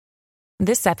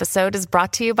This episode is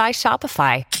brought to you by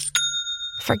Shopify.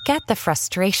 Forget the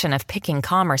frustration of picking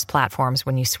commerce platforms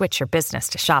when you switch your business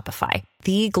to Shopify,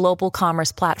 the global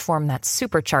commerce platform that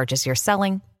supercharges your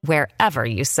selling wherever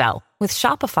you sell. With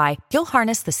Shopify, you'll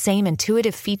harness the same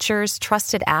intuitive features,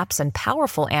 trusted apps, and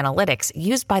powerful analytics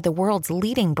used by the world's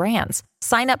leading brands.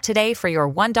 Sign up today for your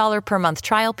 $1 per month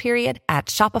trial period at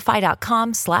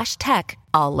shopify.com/tech,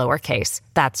 all lowercase.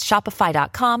 That's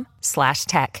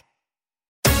shopify.com/tech.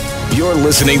 You're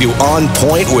listening to On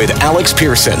Point with Alex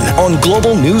Pearson on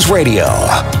Global News Radio.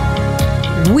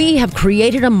 We have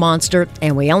created a monster,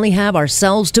 and we only have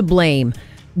ourselves to blame.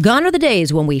 Gone are the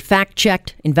days when we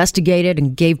fact-checked, investigated,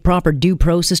 and gave proper due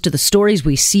process to the stories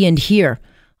we see and hear.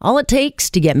 All it takes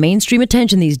to get mainstream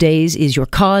attention these days is your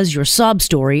cause, your sob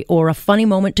story, or a funny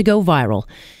moment to go viral.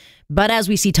 But as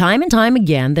we see time and time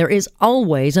again, there is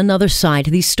always another side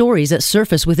to these stories that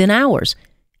surface within hours.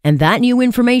 And that new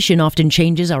information often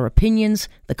changes our opinions,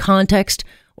 the context,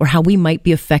 or how we might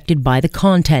be affected by the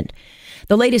content.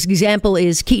 The latest example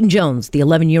is Keaton Jones, the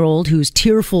 11-year-old whose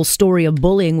tearful story of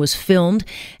bullying was filmed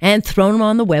and thrown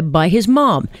on the web by his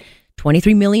mom.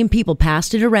 23 million people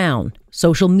passed it around.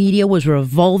 Social media was a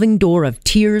revolving door of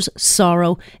tears,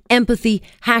 sorrow, empathy,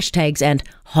 hashtags, and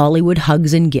Hollywood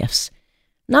hugs and gifts.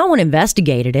 No one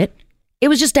investigated it. It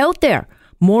was just out there,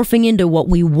 morphing into what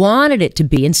we wanted it to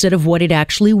be instead of what it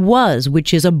actually was,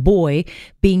 which is a boy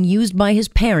being used by his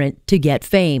parent to get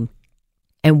fame.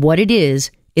 And what it is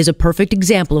a perfect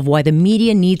example of why the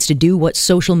media needs to do what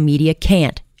social media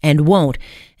can't and won't,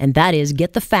 and that is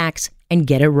get the facts and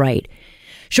get it right.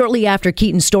 Shortly after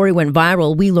Keaton's story went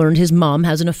viral, we learned his mom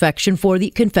has an affection for the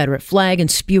Confederate flag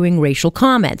and spewing racial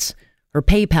comments. Her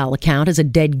PayPal account is a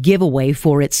dead giveaway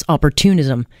for its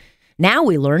opportunism. Now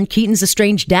we learn Keaton's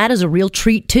estranged dad is a real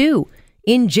treat, too.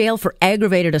 In jail for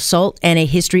aggravated assault and a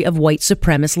history of white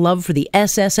supremacist love for the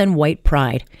SS and white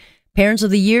pride. Parents of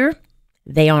the year?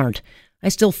 They aren't. I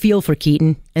still feel for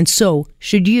Keaton, and so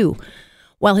should you.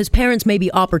 While his parents may be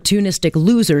opportunistic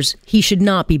losers, he should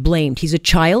not be blamed. He's a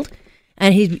child,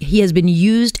 and he has been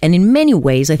used, and in many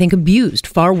ways, I think, abused,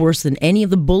 far worse than any of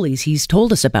the bullies he's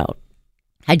told us about.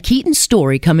 Had Keaton's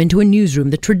story come into a newsroom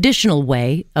the traditional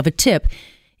way of a tip,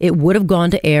 it would have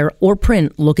gone to air or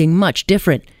print looking much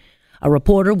different. A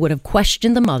reporter would have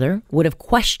questioned the mother, would have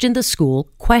questioned the school,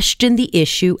 questioned the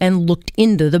issue, and looked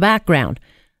into the background.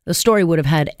 The story would have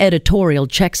had editorial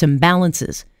checks and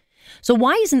balances. So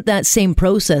why isn't that same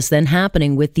process then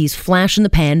happening with these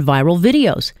flash-in-the-pan viral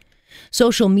videos?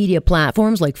 Social media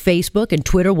platforms like Facebook and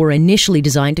Twitter were initially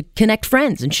designed to connect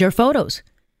friends and share photos.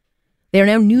 They are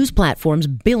now news platforms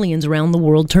billions around the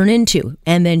world turn into,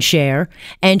 and then share,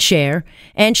 and share,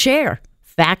 and share.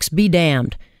 Facts be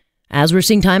damned. As we're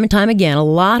seeing time and time again, a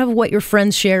lot of what your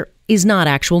friends share is not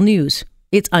actual news.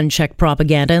 It's unchecked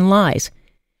propaganda and lies.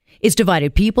 It's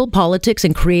divided people, politics,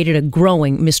 and created a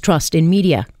growing mistrust in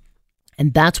media.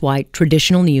 And that's why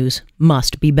traditional news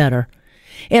must be better.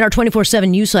 In our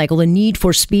 24/7 news cycle, the need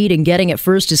for speed and getting it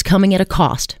first is coming at a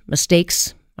cost.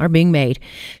 Mistakes are being made.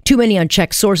 Too many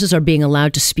unchecked sources are being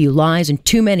allowed to spew lies, and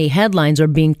too many headlines are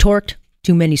being torqued.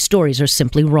 Too many stories are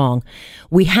simply wrong.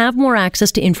 We have more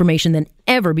access to information than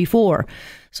ever before.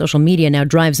 Social media now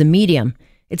drives the medium.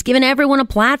 It's given everyone a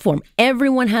platform.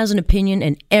 Everyone has an opinion,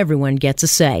 and everyone gets a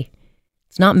say.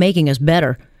 It's not making us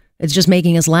better. It's just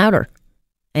making us louder.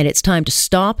 And it's time to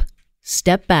stop,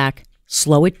 step back,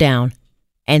 slow it down,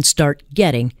 and start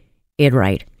getting it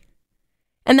right.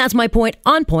 And that's my point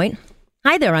on point.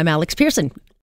 Hi there, I'm Alex Pearson.